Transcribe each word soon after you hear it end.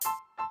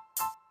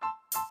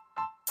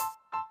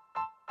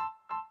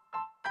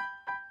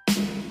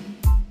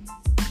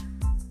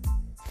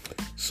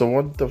So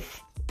what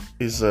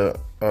is a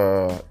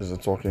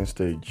talking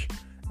stage,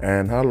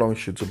 and how long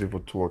should two people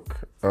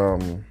talk? I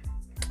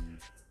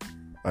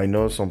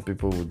know some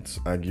people would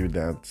argue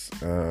that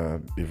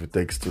if it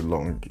takes too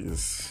long,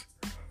 is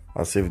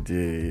as if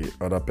the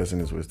other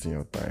person is wasting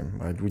your time,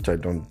 which I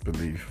don't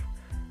believe.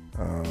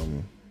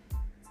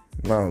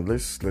 Now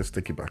let's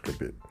take it back a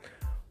bit.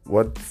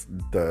 What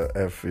the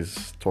F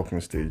is talking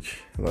stage?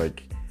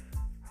 Like,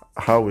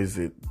 how is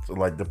it?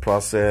 Like the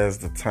process,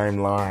 the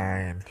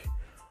timeline.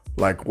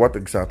 Like, what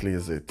exactly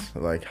is it?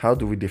 Like, how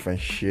do we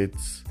differentiate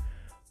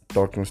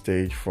talking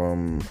stage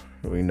from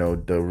the real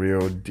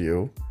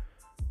deal,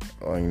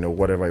 or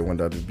whatever I want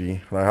that to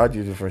be? Like, how do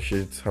you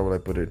differentiate? How would I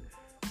put it?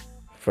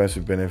 Friends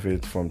with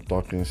benefit from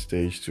talking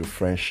stage to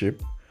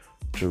friendship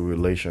to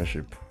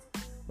relationship.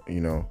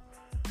 It's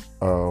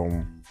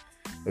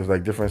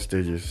like different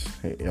stages.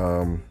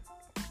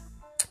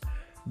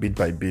 Bit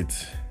by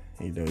bit,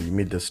 you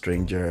meet the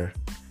stranger,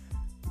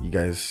 you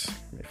guys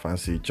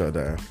fancy each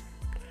other,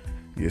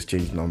 you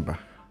exchange number.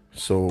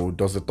 So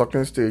does the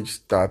talking stage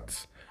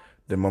start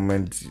the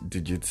moment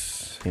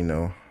digits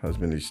has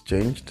been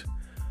exchanged,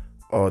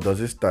 or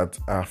does it start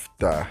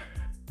after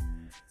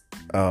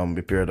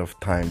a period of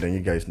time? Then you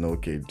guys know,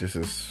 okay, this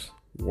is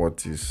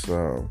what is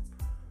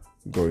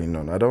going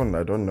on. I don't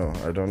know.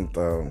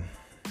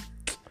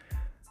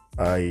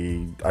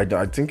 I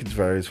think it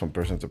varies from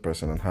person to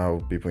person and how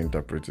people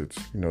interpret it.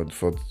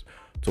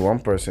 To one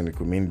person it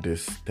could mean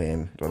this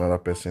thing, to another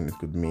person it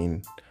could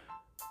mean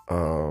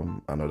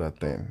another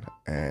thing.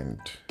 And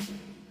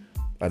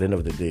at the end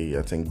of the day,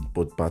 I think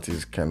both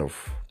parties kind of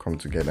come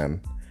together and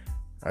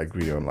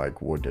agree on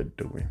like what they're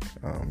doing.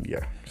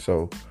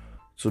 So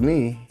to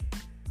me,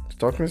 the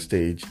talking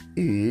stage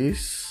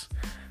is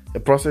a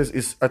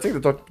process. I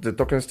think the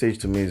talking stage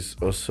to me is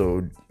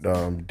also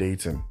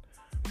dating.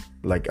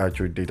 Like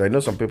actual date. I know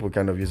some people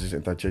kind of use this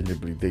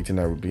interchangeably, dating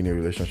and being in a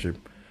relationship.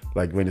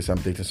 Like when they say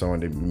I'm dating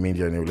someone, they mean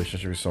they're in a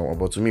relationship with someone.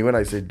 But to me, when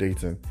I say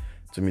dating,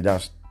 to me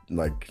that's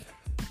like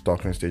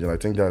talking stage, and I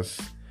think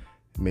that's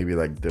maybe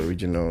like the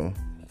original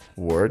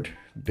word,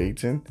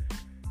 dating.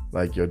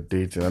 Like you're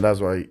dating, and that's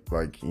why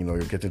you're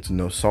getting to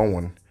know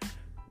someone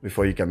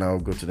before you can now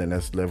go to the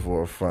next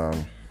level of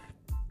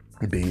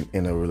being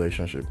in a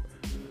relationship.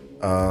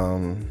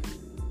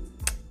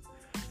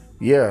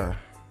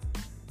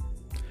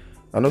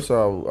 And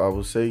also,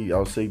 I'll say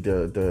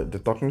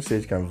the talking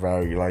stage can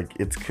vary. Like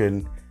it's.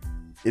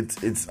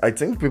 I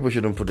think people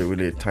shouldn't put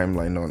really a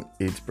timeline on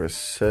it per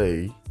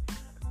se,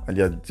 and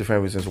there are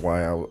different reasons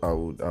why I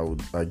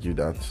would argue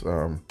that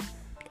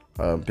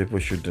people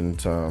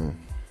shouldn't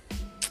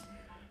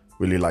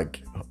really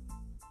like.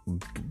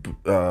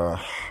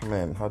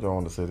 How do I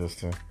want to say this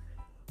thing?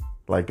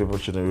 Like people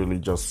shouldn't really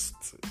just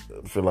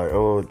feel like,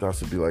 oh, it has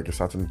to be like a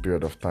certain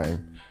period of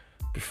time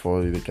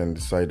before they can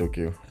decide,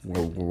 okay,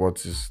 well,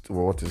 what is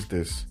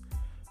this?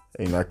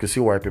 I could see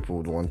why people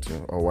would want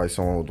to, or why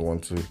someone would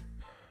want to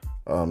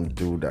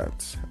do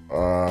that.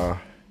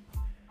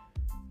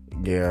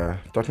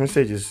 Talking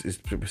stage is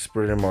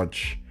pretty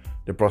much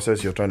the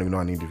process you're trying to know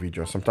an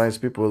individual. Sometimes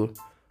people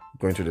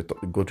go through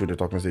the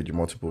talking stage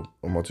with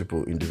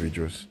multiple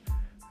individuals,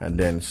 and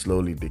then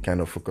slowly they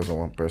kind of focus on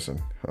one person,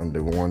 and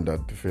the one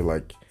that they feel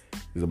like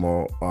is a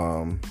more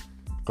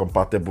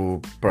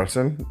compatible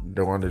person,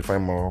 the one they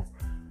find more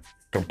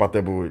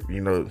compatible with,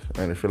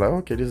 and I feel like,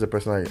 okay, this is the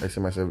person I see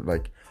myself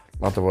like.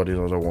 Out of all these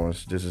other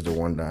ones, this is the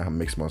one that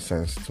makes more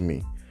sense to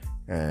me,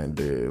 and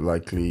the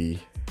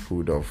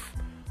likelihood of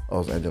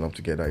us ending up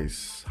together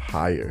is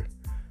higher.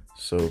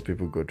 So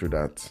people go through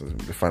that.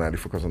 They finally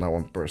focus on that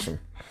one person,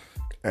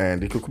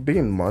 and it could be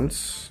in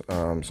months.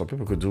 Some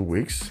people could do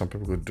weeks. Some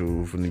people could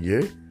do even a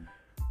year,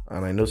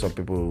 and I know some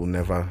people will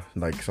never.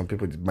 Like some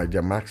people,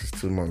 their max is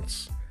 2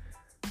 months,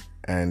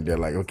 and they're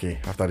like, okay,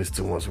 after these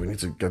 2 months, we need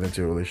to get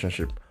into a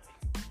relationship.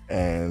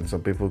 And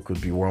some people could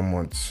be 1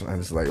 month, and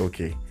it's like,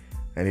 okay,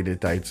 I need a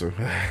title.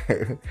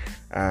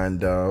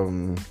 And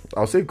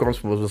I'll say it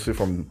comes mostly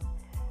from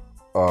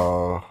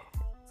I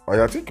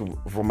think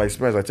from my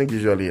experience, I think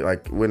usually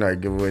like when I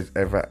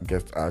ever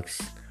get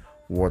asked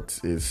what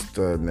is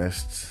the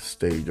next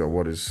stage or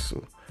what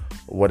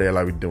the hell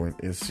are we doing,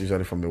 it's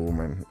usually from the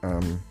woman. I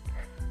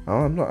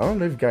don't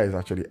know if guys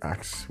actually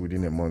ask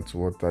within a month,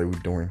 what are we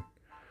doing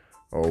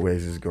or where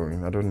is this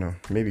going. I don't know,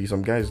 maybe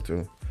some guys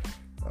do,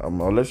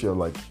 unless you're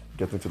like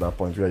getting to that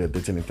point where you're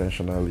dating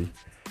intentionally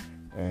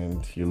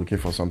and you're looking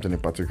for something in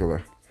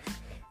particular,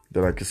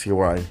 then I can see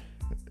why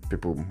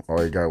people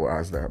or a guy will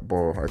ask that.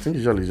 But I think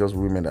usually it's just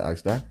women that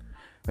ask that,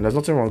 and there's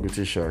nothing wrong with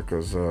Tisha,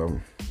 because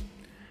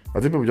I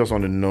think people just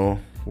want to know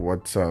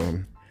what's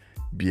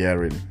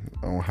bearing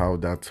on how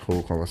that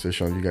whole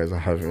conversation you guys are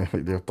having.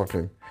 They're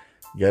talking,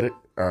 get it?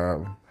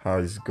 How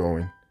is it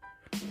going?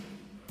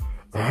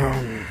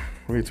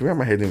 Wait, where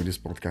am I heading with this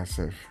podcast,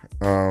 Seth?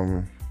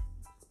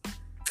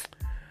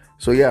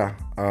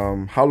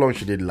 How long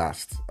should it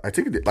last? I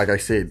think, like I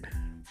said,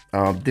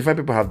 different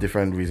people have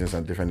different reasons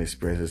and different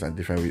experiences and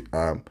different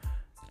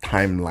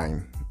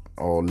timeline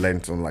or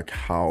length on like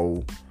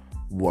how,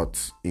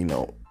 what,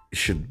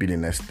 should be the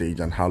next stage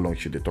and how long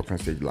should the talking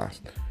stage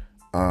last.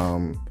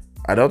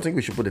 I don't think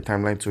we should put a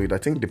timeline to it. I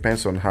think it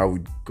depends on how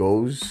it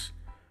goes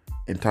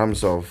in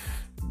terms of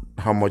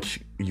how much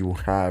you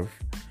have.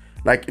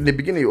 Like in the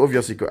beginning,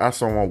 obviously you could ask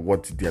someone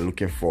what they're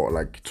looking for,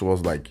 like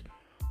towards like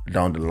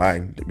down the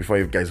line before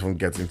you guys even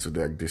get into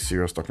the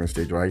serious talking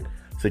stage, right?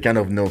 So you kind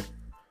of know.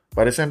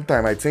 But at the same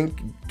time, I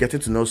think getting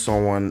to know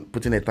someone,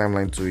 putting a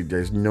timeline to it,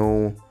 there's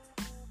no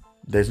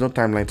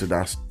timeline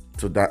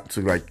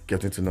to like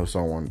getting to know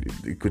someone.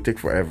 It could take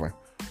forever,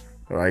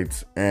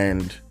 right?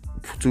 And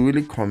to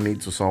really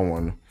commit to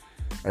someone,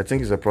 I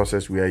think it's a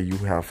process where you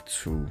have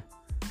to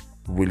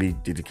really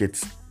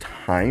dedicate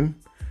time.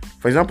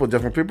 For example,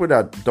 there are people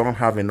that don't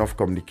have enough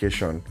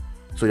communication,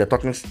 so you're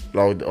talking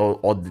loud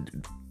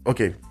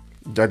okay.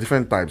 There are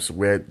different types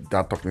where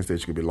that talking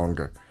stage could be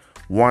longer.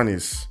 One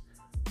is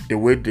the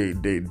way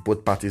they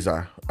both parties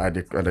are at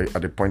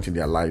the point in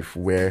their life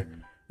where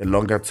a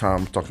longer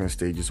term talking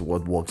stage is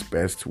what works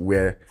best,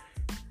 where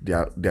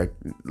they're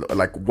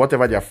like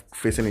whatever they're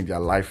facing in their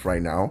life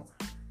right now,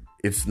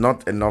 it's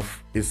not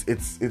enough.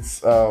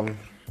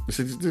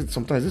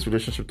 Sometimes this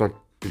relationship talk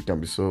it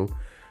can be so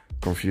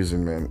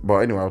confusing, man. But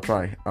anyway, I'll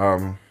try.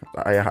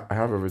 I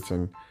have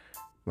everything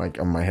like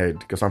on my head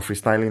because I'm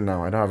freestyling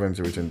now. I don't have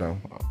anything written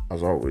down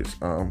as always.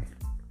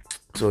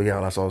 So yeah,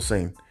 that's what I was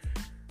saying.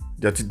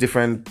 There are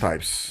different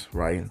types,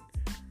 right?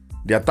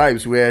 There are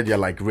types where they're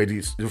like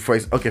ready. For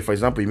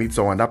example, you meet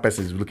someone, that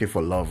person is looking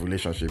for love,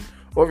 relationship.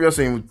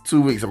 Obviously, in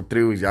 2 weeks or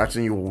 3 weeks, they're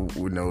asking you,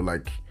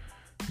 like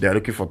they're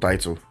looking for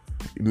title.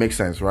 It makes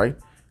sense, right?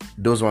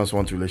 Those ones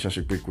want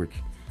relationship quick.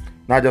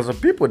 Now, there's a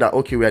people that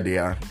okay where they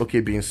are,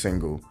 okay being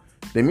single.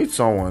 They meet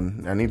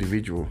someone, an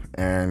individual,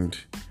 and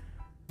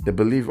they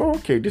believe,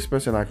 okay, this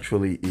person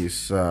actually is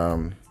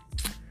someone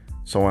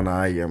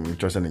I am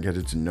interested in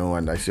getting to know,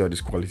 and I see all these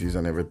qualities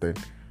and everything.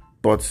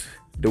 But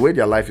the way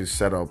their life is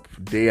set up,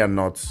 they are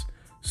not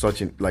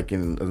such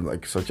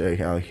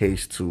a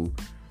haste to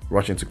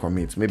rush into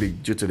commit, maybe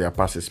due to their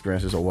past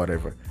experiences or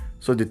whatever.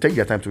 So they take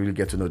their time to really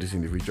get to know this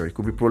individual. It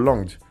could be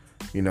prolonged,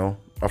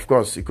 Of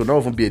course, it could not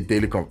even be a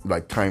daily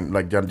time.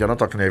 Like they're not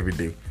talking every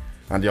day,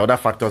 and the other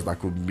factors that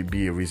could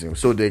be a reason.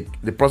 So the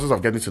process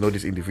of getting to know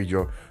this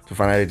individual to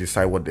finally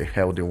decide what the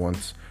hell they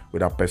want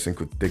with that person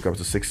could take up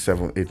to 6,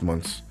 7, 8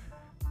 months,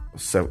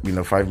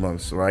 5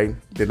 months, right?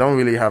 They don't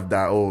really have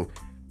that.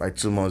 By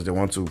 2 months they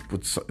want to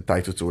put a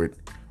title to it,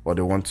 or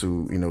they want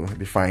to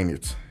define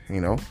it.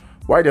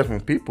 Why there's some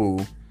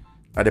people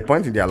at the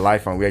point in their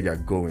life and where they're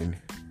going,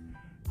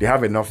 they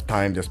have enough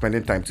time, they're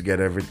spending time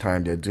together every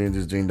time, they're doing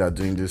this, doing that,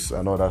 doing this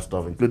and all that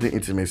stuff, including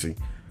intimacy.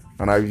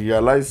 And I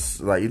realize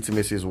that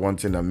intimacy is one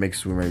thing that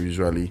makes women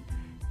usually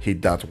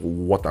hit that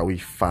what are we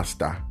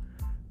faster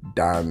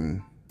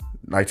than.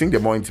 I think the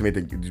more intimate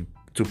the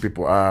two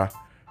people are,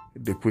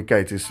 the quicker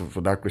it is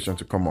for that question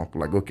to come up.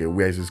 Like, okay,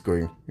 where is this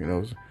going?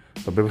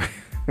 So people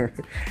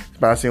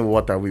asking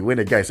what are we, when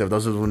the guy himself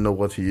doesn't even know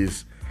what he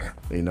is.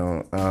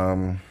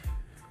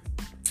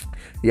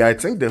 Yeah, I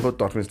think the whole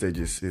talking stage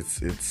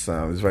it's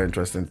a very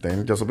interesting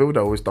thing. There's some people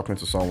that are always talking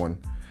to someone.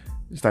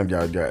 This time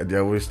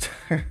they're always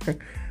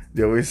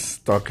they're always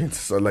talking to,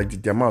 so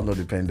like their mouth not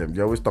depend them.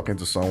 They're always talking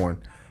to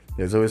someone.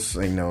 There's always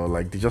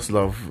like they just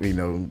love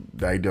the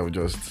idea of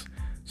just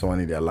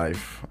someone in their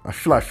life. I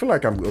feel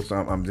like I'm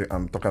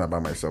talking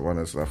about myself,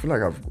 honestly. I feel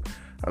like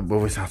I've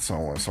always had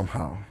someone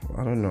somehow.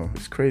 I don't know.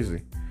 It's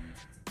crazy.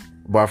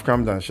 But I've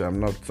calmed down. I'm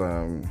not.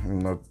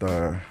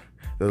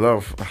 There's a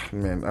lot of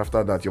man.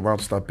 After that, you're about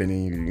to start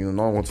paining you.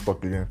 No one wants to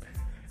talk again.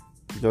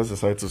 You just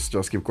decide to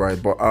just keep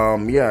quiet. But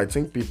yeah, I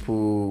think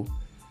people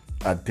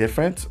are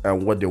different,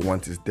 and what they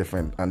want is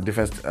different. And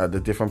different at the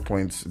different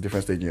points,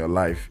 different stage in your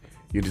life,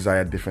 you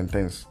desire different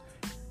things.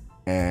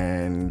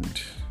 And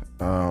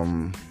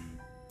I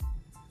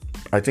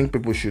think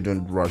people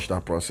shouldn't rush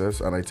that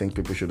process, and I think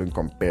people shouldn't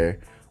compare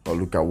or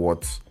look at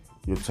what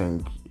you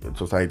think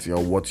society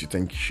or what you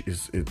think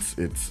is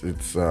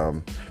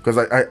because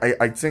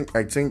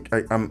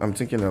I'm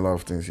thinking a lot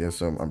of things here,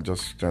 so I'm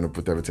just trying to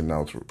put everything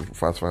out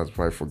fast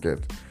before I forget.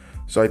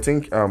 So I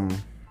think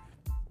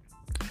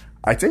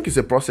it's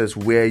a process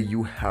where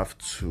you have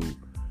to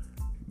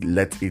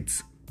let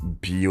it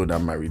build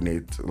and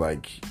marinate,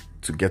 like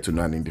to get to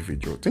know an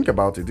individual. Think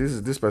about it.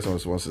 This person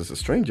was once a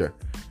stranger,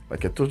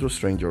 like a total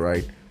stranger,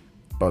 right?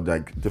 But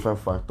like different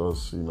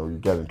factors, you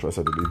get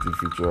interested in the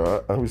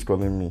individual. Who is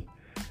calling me?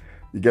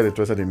 You get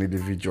interested in the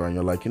individual, and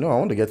you're like, I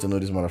want to get to know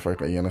this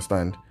motherfucker. You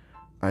understand?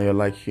 And you're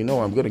like, I'm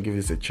going to give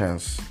this a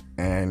chance.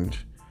 And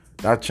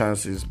that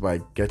chance is by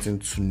getting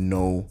to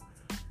know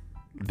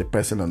the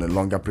person on a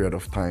longer period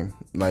of time.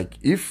 Like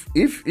if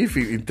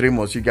in 3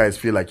 months you guys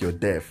feel like you're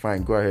there,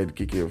 fine, go ahead,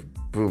 kick it,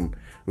 boom,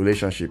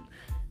 relationship.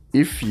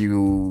 If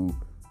you,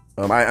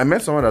 I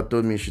met someone that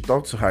told me she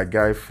talked to her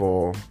guy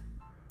for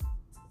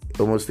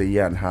almost a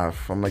year and a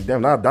half. I'm like,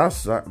 damn,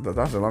 that's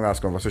a long ass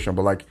conversation.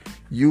 But like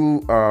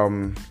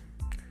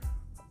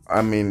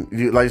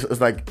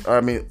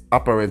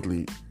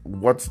apparently,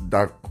 what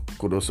that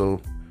could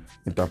also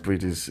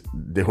interpret is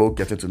the whole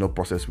getting to know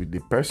process with the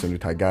person,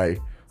 with her guy,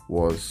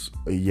 was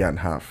a year and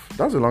a half.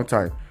 That's a long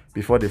time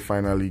before they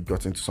finally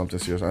got into something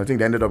serious. And I think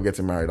they ended up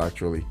getting married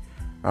actually.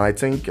 And I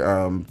think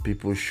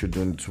people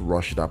shouldn't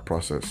rush that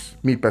process.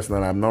 Me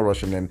personally, I'm not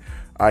rushing. And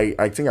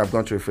I think I've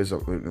gone through a phase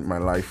of my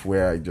life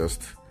where I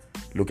just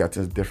look at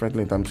things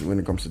differently in terms of when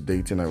it comes to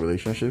dating and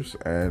relationships,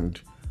 and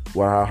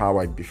how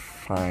I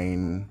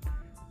define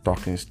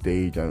talking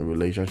stage and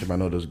relationship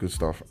and all those good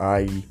stuff.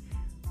 I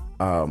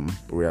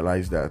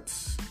realized that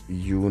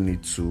you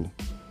need to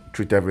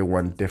treat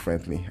everyone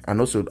differently, and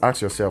also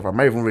ask yourself, am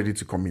I even ready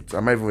to commit?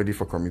 Am I even ready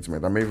for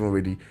commitment? Am I even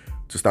ready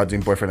to start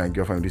doing boyfriend and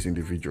girlfriend with this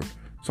individual?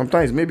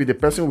 Sometimes maybe the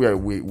person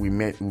we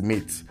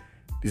meet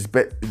is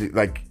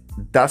like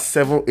that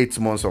 7-8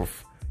 months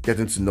of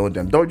getting to know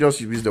them. Don't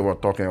just use the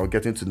word talking, or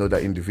getting to know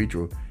that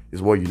individual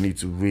is what you need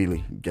to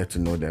really get to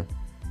know them.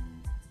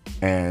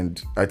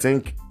 And I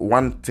think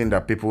one thing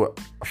that people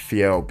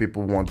fear or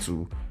people want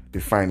to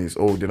define is,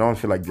 they don't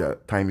feel like their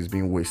time is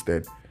being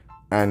wasted.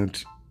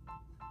 And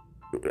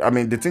I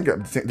mean, the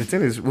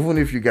thing is, even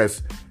if you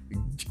guys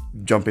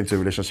jump into a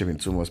relationship in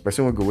 2 months,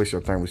 person will go waste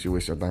your time, waste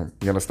your time.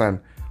 You understand?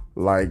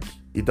 Like,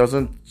 it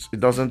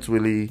doesn't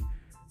really,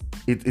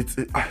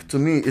 to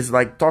me, it's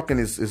like talking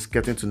is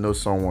getting to know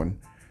someone.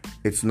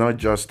 It's not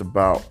just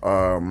about,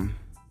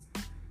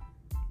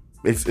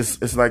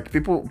 it's like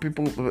people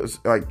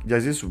like,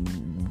 there's this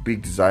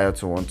big desire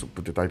to want to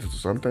put a title to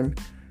something,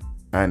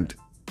 and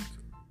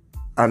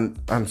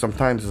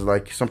sometimes it's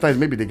like, sometimes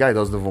maybe the guy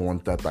doesn't even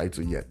want that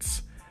title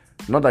yet.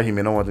 Not that he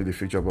may not want it in the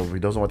future, but he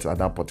doesn't want it at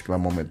that particular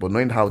moment. But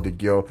knowing how the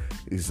girl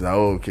is like,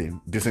 okay,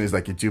 this thing is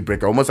like a deal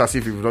breaker, almost as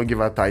if you don't give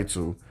her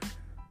title,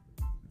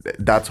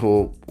 that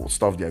whole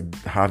stuff they're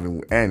having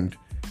will end.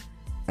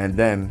 And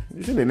then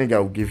you see the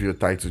nigga will give you a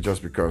title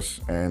just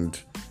because, and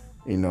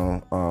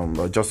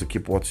just to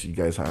keep what you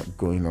guys have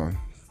going on,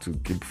 to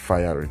keep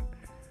firing.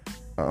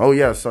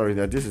 Sorry,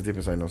 this is Deep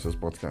Inside Nonsense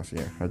podcast.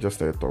 Yeah, I just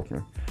started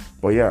talking,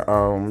 but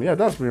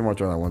that's pretty much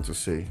what I want to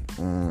say.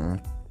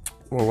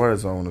 What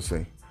else I want to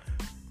say?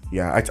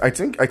 Yeah, I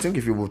think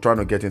if you were trying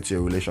to get into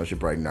a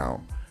relationship right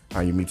now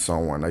and you meet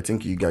someone, I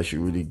think you guys should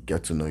really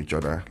get to know each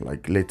other.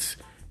 Like, let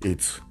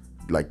it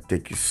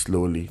take it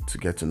slowly to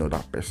get to know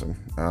that person.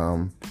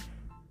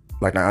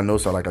 Like I know,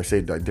 so like I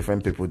said, that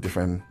different people,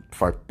 different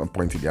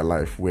points in their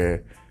life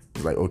where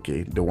it's like,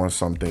 okay, they want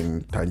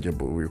something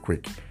tangible real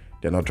quick.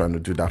 They're not trying to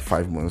do that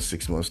 5 months,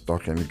 6 months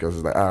talking, because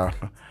it's like, how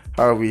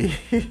are we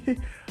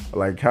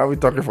how are we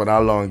talking for that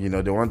long?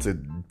 They want a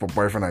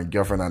boyfriend and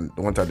girlfriend, and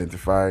they want to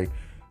identify,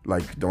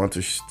 like, they want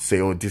to say,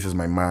 oh, this is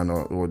my man,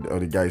 or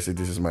the guy say,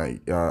 this is my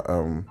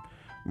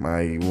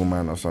my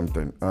woman or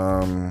something.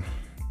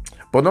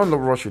 But don't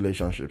rush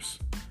relationships.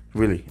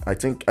 Really, I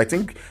think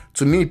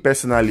to me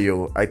personally,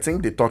 I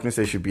think the talking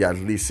stage should be at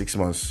least 6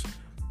 months.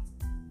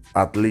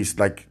 At least,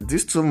 like,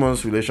 this 2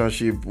 months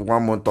relationship,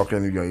 1 month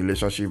talking your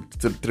relationship,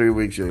 3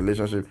 weeks your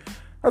relationship.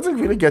 I think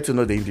really get to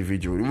know the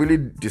individual. Really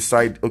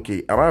decide,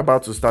 okay, am I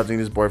about to start doing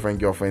this boyfriend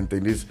girlfriend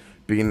thing, this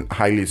being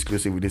highly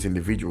exclusive with this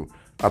individual?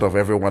 Out of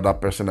everyone, that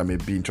person that may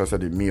be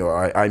interested in me,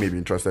 or I may be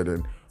interested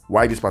in,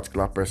 why this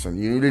particular person?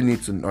 You really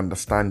need to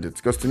understand it,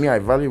 because to me, I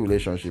value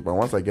relationship, and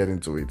once I get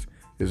into it,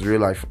 it's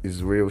real life,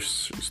 it's real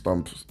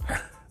stumps.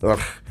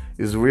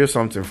 It's real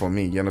something for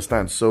me, you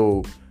understand?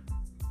 So,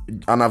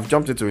 and I've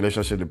jumped into a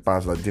relationship in the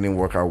past that didn't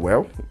work out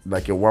well.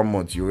 Like, in 1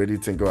 month, you already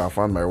think, I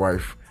found my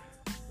wife,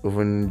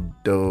 even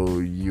though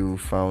you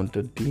found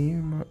a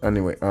demon.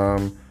 Anyway,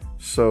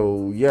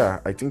 so yeah,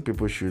 I think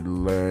people should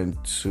learn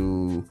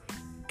to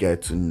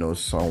get to know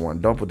someone.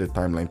 Don't put a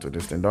timeline to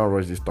this thing. Don't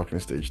rush this talking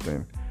stage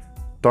thing.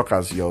 Talk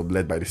as you're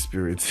led by the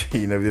spirit.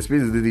 If the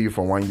spirit is leading you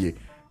for 1 year,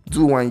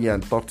 do 1 year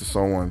and talk to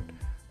someone.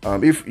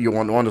 If you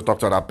want to talk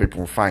to other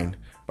people, fine.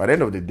 By the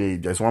end of the day,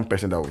 there's one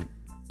person that will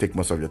take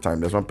most of your time.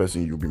 There's one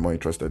person you'll be more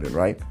interested in,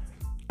 right?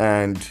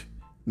 And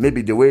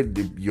maybe the way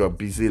your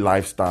busy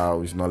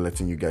lifestyle is not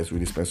letting you guys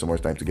really spend so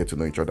much time to get to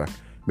know each other.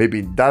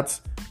 Maybe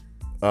that's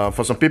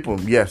for some people,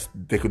 yes,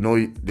 they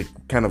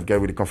kind of get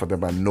really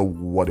comfortable and know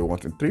what they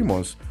want in 3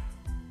 months.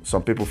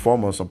 Some people 4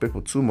 months, some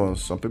people 2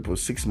 months, some people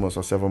 6 months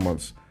or 7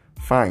 months.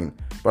 Fine.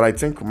 But I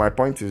think my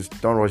point is,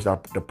 don't rush the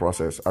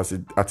process, as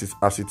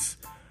it's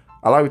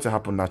allow it to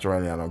happen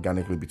naturally and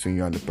organically between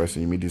you and the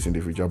person. You meet this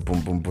individual,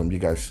 boom, boom, boom. You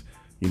guys,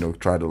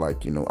 try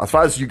to as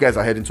far as you guys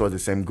are heading towards the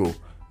same goal,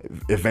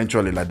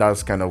 eventually, like,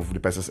 that's kind of the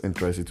person's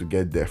interest to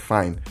get there.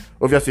 Fine.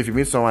 Obviously, if you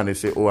meet someone and they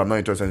say, I'm not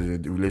interested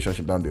in the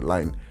relationship down the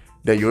line,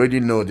 then you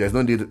already know there's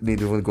no need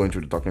even going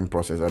through the talking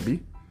process,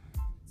 Abby.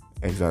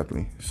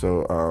 Exactly.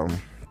 So,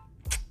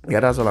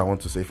 that's all I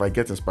want to say. If I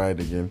get inspired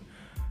again,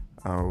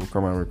 I'll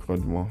come and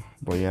record more.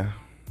 But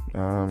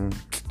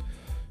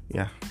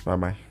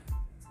bye-bye.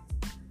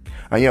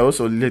 And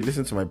also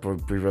listen to my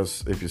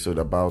previous episode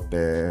about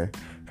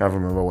can't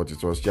remember what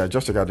it was. Yeah,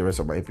 just check out the rest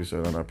of my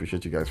episode, and I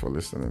appreciate you guys for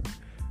listening.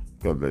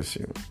 God bless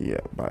you. Yeah,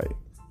 bye.